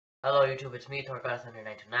Hello YouTube, it's me,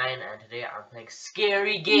 Torgoth929, and today I'm playing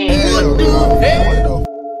Scary Game.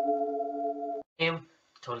 Game,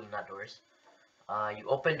 totally not doors. You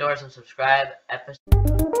open doors and subscribe. Episode.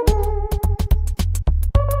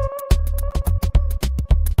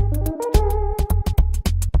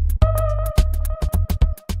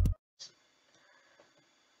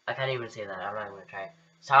 I can't even say that. I'm not even gonna try it.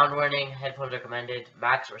 Sound warning, headphones recommended.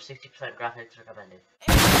 Max or 60% graphics recommended.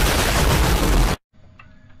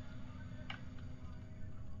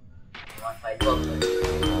 Wi-Fi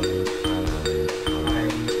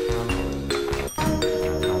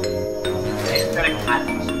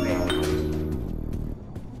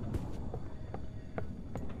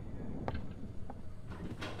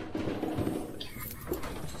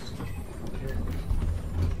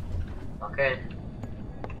Okay.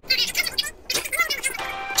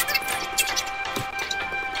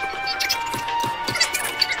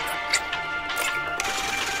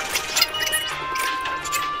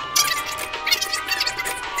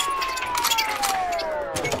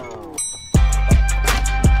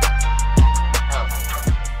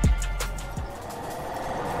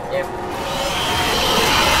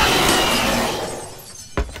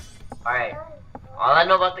 Alright, all I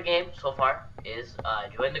know about the game so far is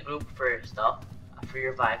join the group for stuff, for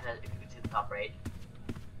your vibes, if you can see the top right.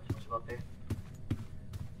 What's up there?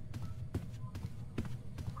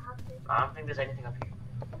 I don't think there's anything up here.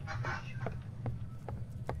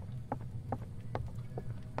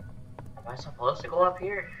 Am I supposed to go up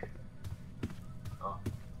here? Oh.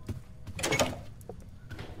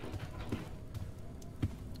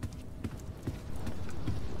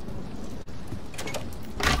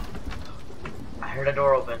 I heard a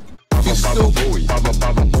door open.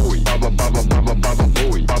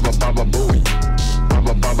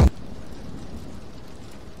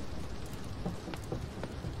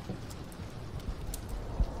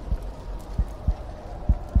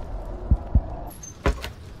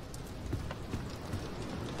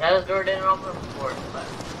 Yeah, this door didn't open before, but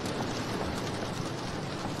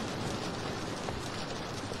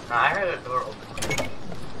no, I heard a door open.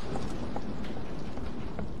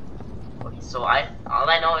 Okay, so all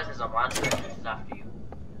I know is there's a monster that chases after you.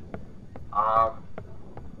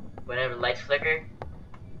 Whenever the lights flicker,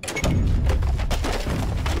 I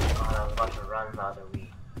was about to run the other way.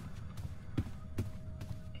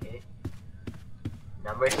 Okay.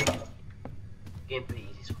 Numbers. Game pretty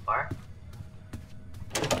easy so far.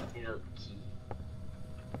 Need a key.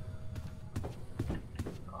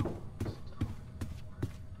 Oh,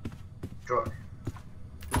 drawer.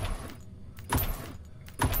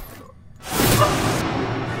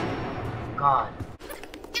 Oh. God.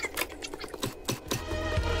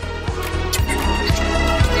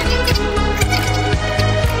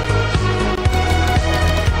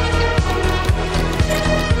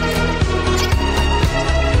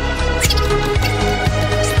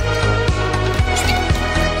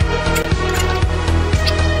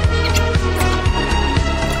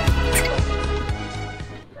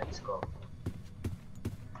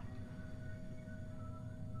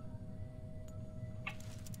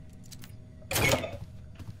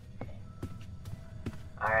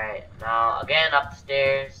 Alright, now again up the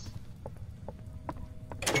stairs.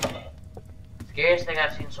 Scariest thing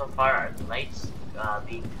I've seen so far are the lights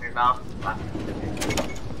being turned off. I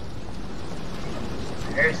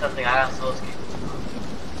heard something, I got so scared.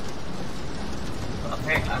 So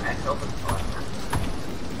apparently, I can open the door.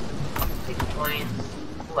 Take the coins,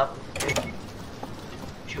 pull up,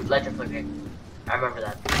 shoot legend flicker. I remember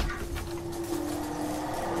that.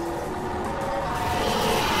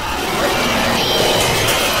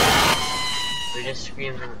 So just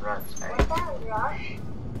screams and runs, alright? Rush?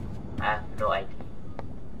 I have no idea.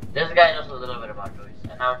 This guy knows a little bit about Joyce.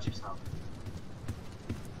 Announce yourself.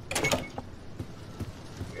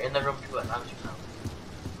 You're in the room too, announce yourself.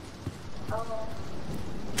 Oh.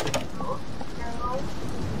 No? No.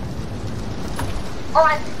 Oh,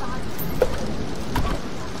 I just saw it.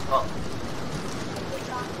 Oh.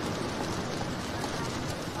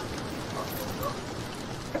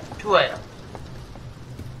 Two items.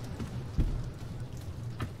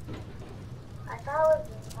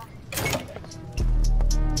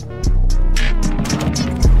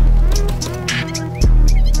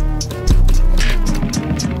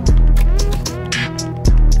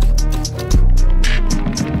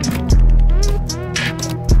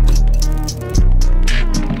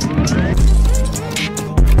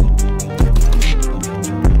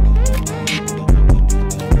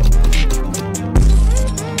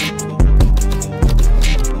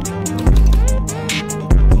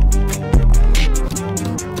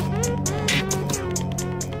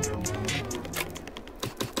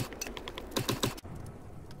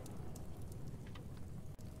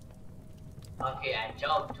 Okay, I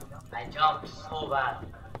jumped. I jumped so bad.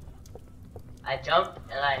 I jumped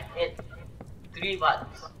and I hit 3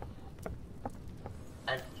 buttons.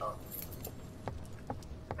 And oh,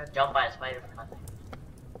 I got jumped by a spider for nothing.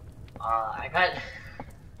 I got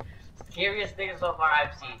scariest thing so far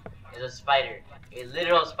I've seen is a spider, a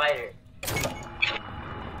literal spider.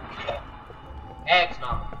 Heck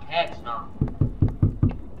no, heck no.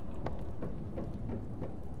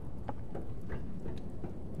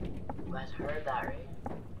 You guys heard that, right?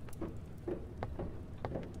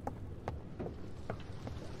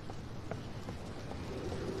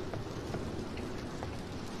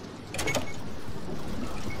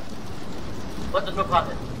 What's the door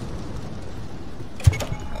closet?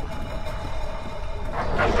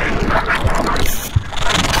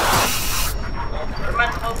 Where am I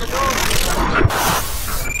supposed to go?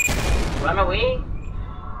 Run away? You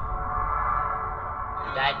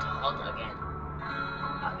died to halt again.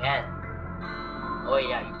 Again. Oh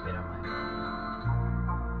yeah, you bit on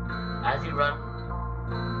my. As you run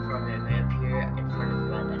from it, may appear in front of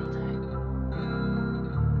you at any time.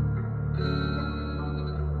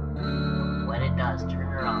 When it does, turn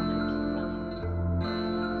around and keep running.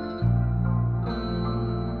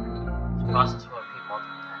 This process will repeat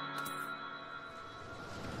multiple times.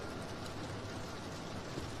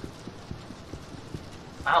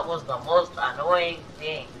 That was the most annoying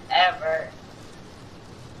thing ever.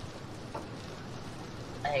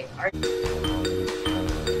 Like, are you?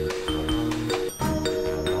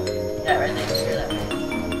 Yeah, right there. You hear that, right?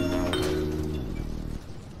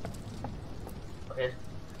 Okay.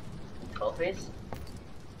 Skull face.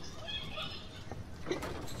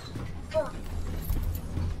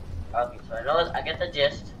 Okay, so I know I get the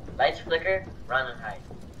gist. Lights flicker, run and hide.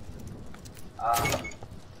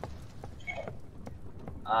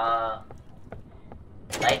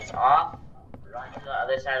 Lights off, run to the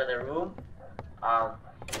other side of the room.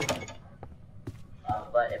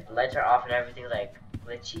 But if the lights are off and everything's like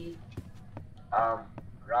glitchy,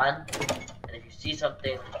 run. And if you see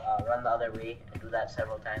something, run the other way and do that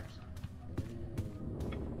several times.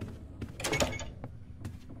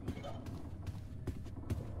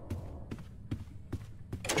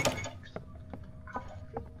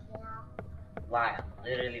 Why? I'm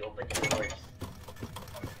literally opening doors.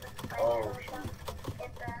 Oh. And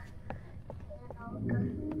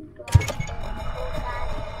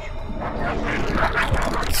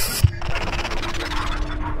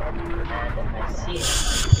if I see him,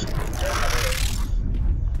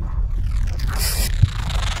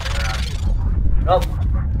 nope.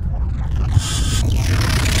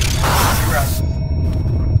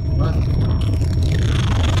 Look.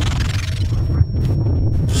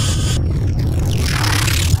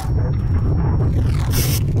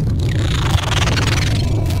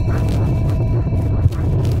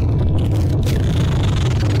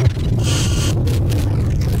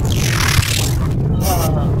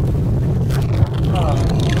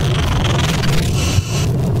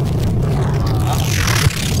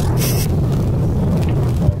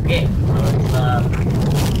 Okay, so let's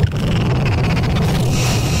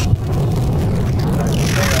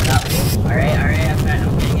alright,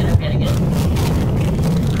 I'm getting it.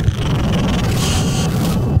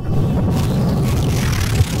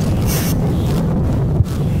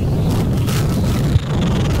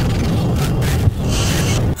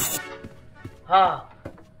 Huh.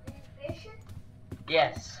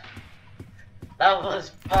 Yes. That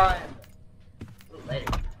was fun. Ooh,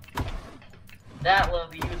 later. That will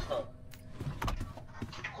be useful.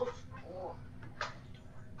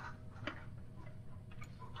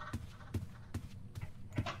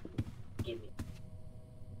 Give me.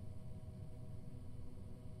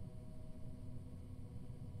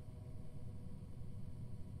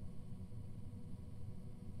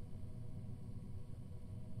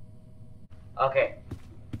 Okay.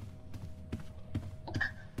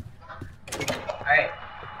 Alright.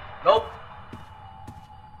 Nope.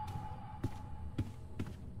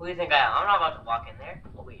 Who do you think I am? I'm not about to walk in there.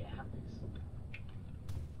 Oh wait, I have this.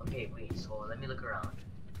 Okay, wait, so let me look around.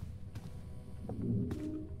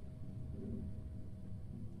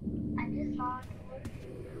 I just saw it.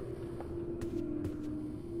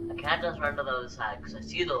 I can't just run to the other side because I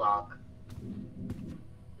see the lock.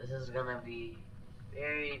 This is gonna be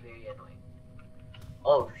very, very annoying.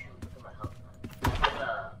 Oh shoot, look at my health.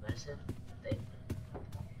 The medicine thing.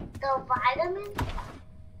 The vitamin?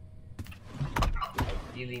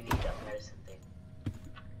 I really need a medicine thing.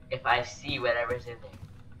 If I see whatever's in there,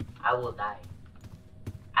 I will die.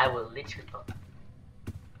 I will literally. Oh.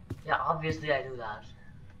 Yeah, obviously I do that.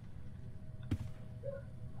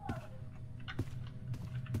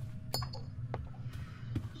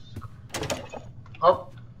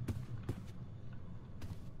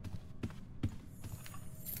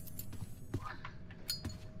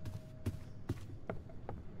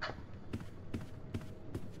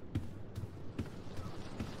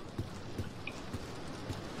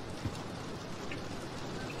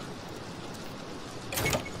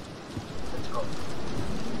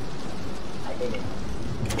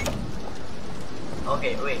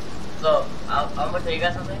 Okay, wait. So I'm gonna tell you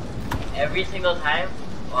guys something. Every single time,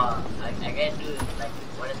 I get into like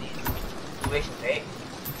one of these situations, right?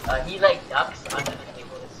 He like ducks under the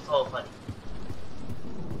table. It's so funny.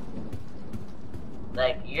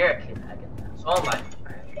 Like you're a kid, I get that. So am I.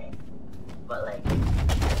 But like,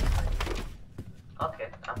 okay,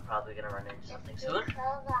 I'm probably gonna run into something soon.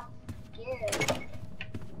 Because I'm scared.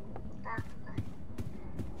 That's why.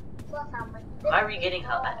 Plus, I'm like, Am I regaining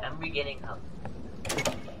health? I'm regaining health.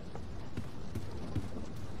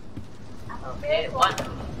 Okay, one.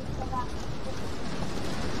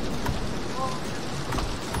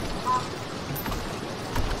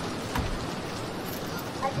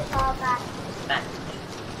 I just saw that. Back.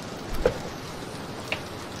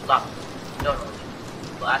 Lock. Don't know what you.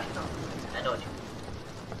 Well, actually, no. I know what you.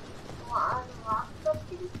 Want to unlock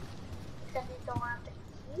something? Because you don't have the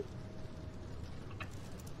key.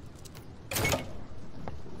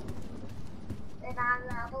 Then I'm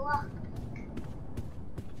level up.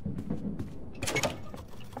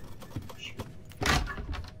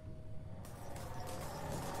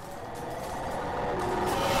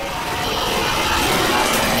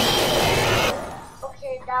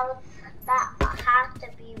 Okay, that has to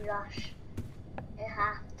be rush. It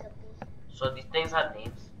has to be. So these things have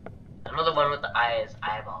names. I know the one with the eye is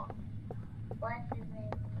eyeball. What's the name?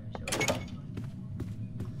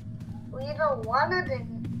 Either one of the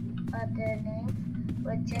names,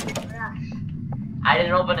 which is rush. I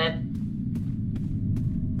didn't open it.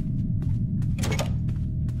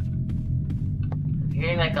 I'm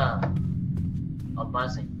hearing like a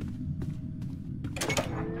buzzing.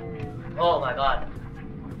 Oh my god.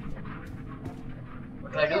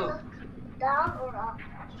 What do I do? Down or up?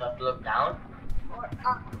 So I have to look down? Or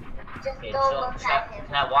up. Just Okay, don't so look at him.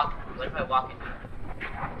 can I walk? What if I walk in?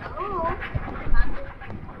 No.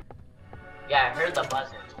 Yeah, I heard the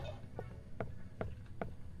buzzing.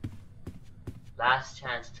 Last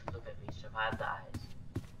chance to look at me. Survive the eyes.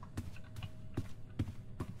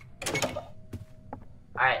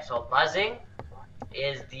 Alright, so buzzing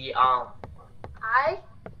is the I?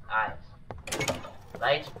 eyes.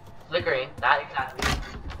 Light flickering, that exactly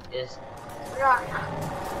is Rush.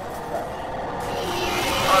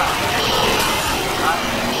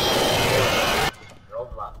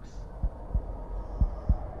 Roblox.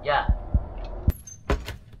 Yeah.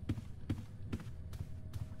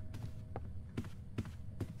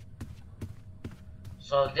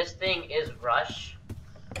 So this thing is rush.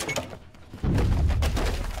 Okay.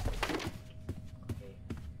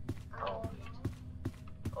 Oh,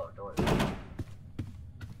 oh, don't worry.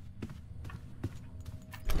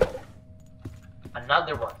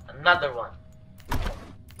 Another one. Another one.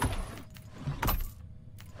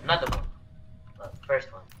 Another one. First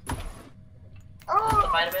one. Oh! The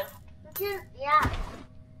Spider-Man? Yeah.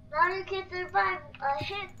 Now you can survive a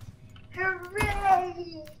hit.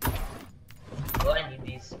 Hooray! Well, I need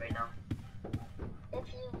these right now. If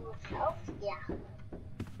you lose health, yeah.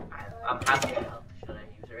 I'm happy to help. Should I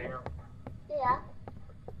use it right now? Yeah.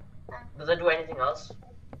 Does it do anything else?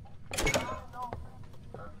 I don't know.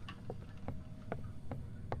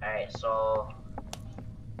 Alright, so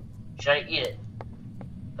should I eat it?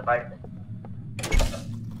 The vitamin.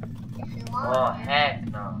 If you want. Oh heck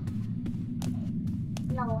no.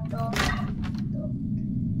 No, don't.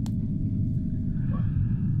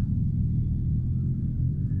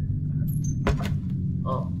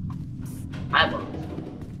 Oh. Eyeball.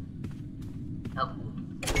 Oh cool.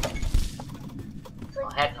 Oh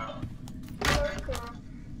heck no.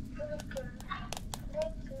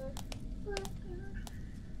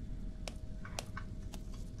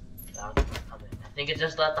 I think it's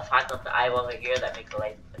just the fact of the eyeball right here that makes the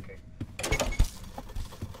light flicker.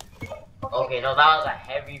 Okay, no, that was a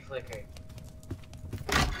heavy flicker.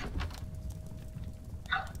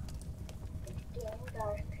 It's getting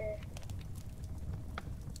darker.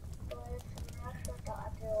 So it's not for the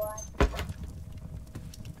other one.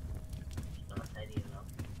 It's not tiny enough.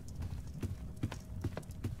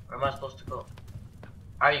 Where am I supposed to go?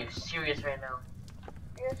 Are you serious right now?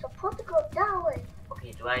 You're supposed to go that way.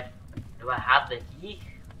 Okay, do I have the key?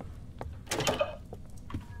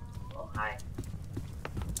 Oh hi.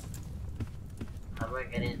 How do I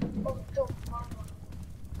get in? Oh, don't, Mama.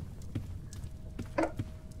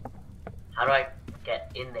 How do I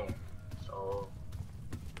get in there? So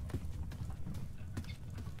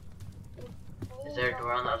is there a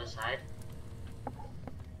door on the other side?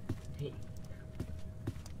 Hey.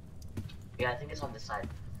 Yeah, I think it's on this side.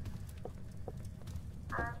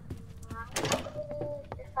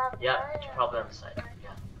 Yeah, it's probably on the side.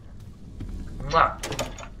 Yeah. Mwah.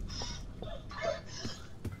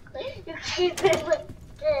 You keep it like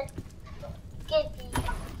this. Get the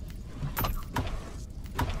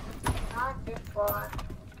far.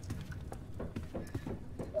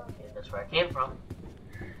 Okay, that's where I came from.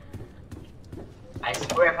 I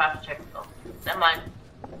swear if I have to check. Oh, never mind.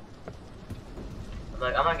 I'm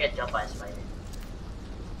like, I'm gonna get jumped by a spider.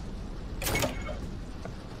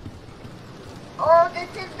 Oh, this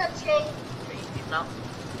is the train. Train keep now?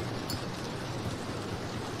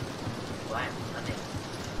 Why? Nothing.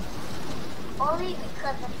 Only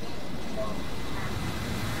because of this.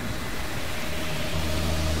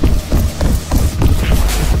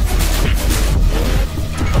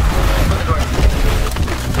 Open the door.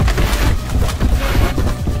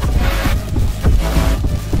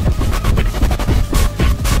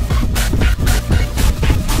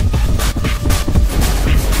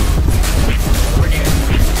 Over there.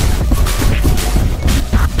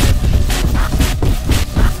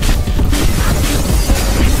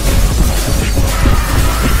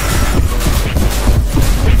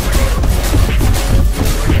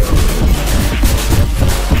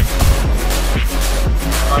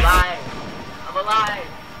 I'm alive! I'm alive!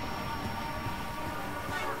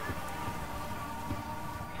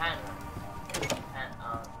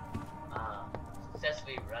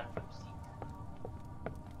 Successfully run from sea.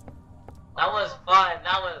 That was fun,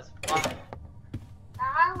 that was fun.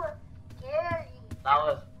 That was scary That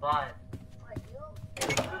was fun. for you.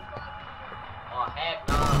 Oh heck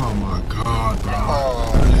no. Oh my god, bro.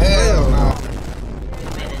 Oh, hell no. Wait a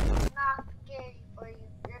minute. It's not scary for you.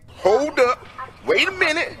 Hold up. Wait a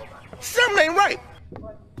minute. Something ain't right.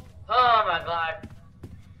 Oh my god.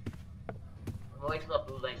 I'm gonna wait till the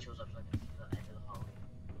blue light shows up so I can see the end of the hallway.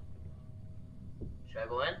 Should I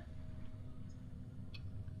go in?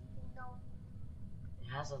 No. It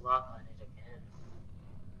has a lock on it again.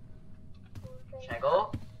 Should I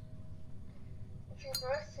go? If you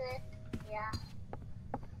reverse it, yeah.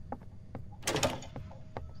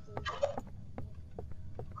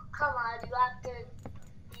 Come on, you have to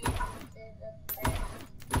be the spider.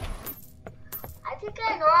 I think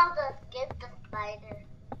I know how to escape the spider.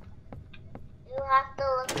 You have to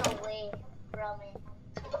look away from it.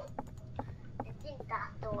 I think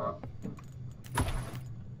that's the one.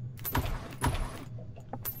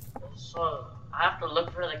 So I have to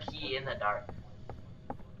look for the key in the dark.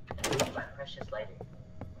 And lose my precious lighter.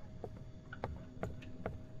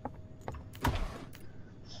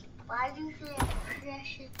 Why do you say a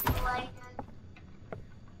precious lighter?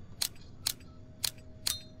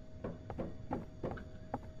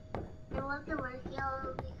 It wasn't working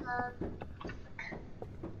out because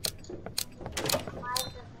mine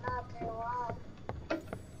does not turn on.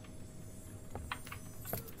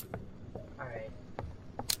 Alright.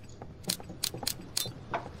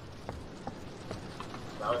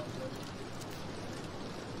 That was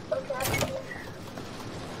Okay.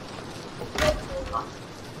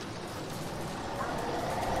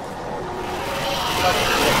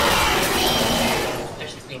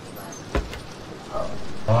 there's 16 for that.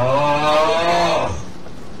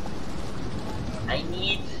 I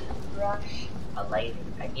need Brush. a lighter.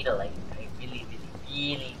 I need a lighter. I really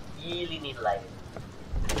need a lighter.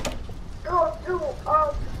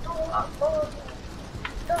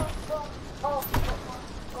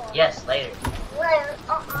 Yes, lighter. Where?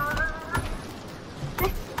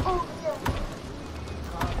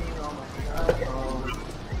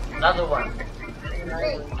 Another one.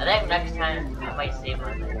 I think next time I might save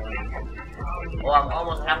my lighter. Oh, I'm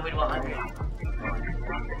almost halfway to 100.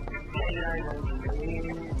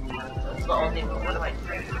 That's the only one. What am I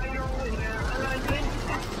doing?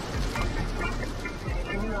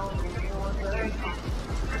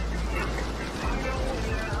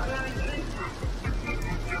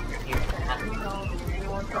 Here, I have it.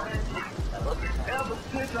 That looks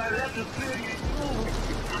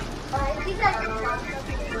I think I can find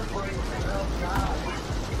something.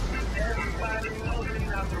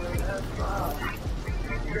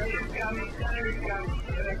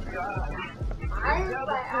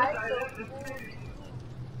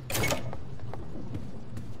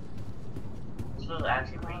 This was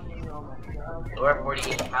actually pretty easy. So we're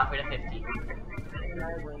 48, halfway to 50.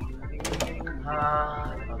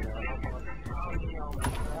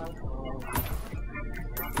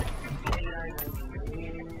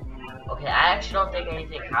 Okay, I actually don't think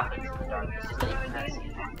anything happens in the dark. It's just that you can't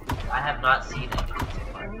see. I have not seen anything so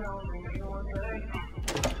far.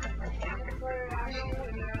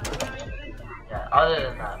 Yeah, other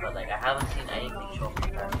than that, but like I haven't seen anything show up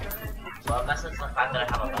in the dark. So unless it's the fact that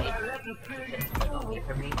I have a light, it's like okay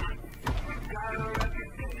for me.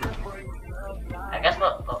 I guess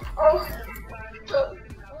what?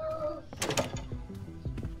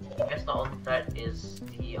 I guess the only threat is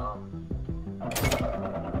the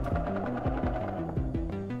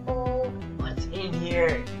what's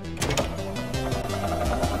here.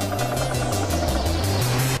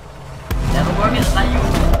 Never Morgan, is that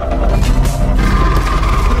you?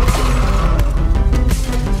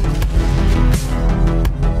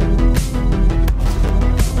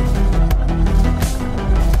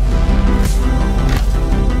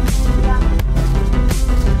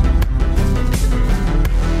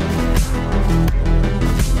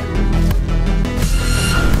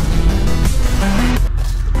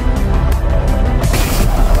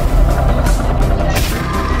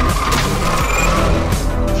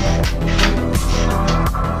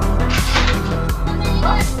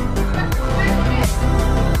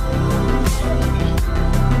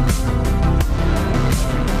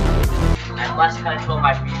 Must control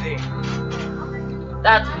my breathing.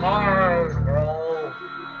 That's hard, bro.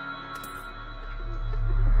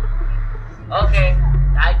 Okay,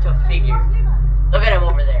 time to figure. Look at him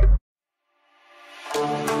over there.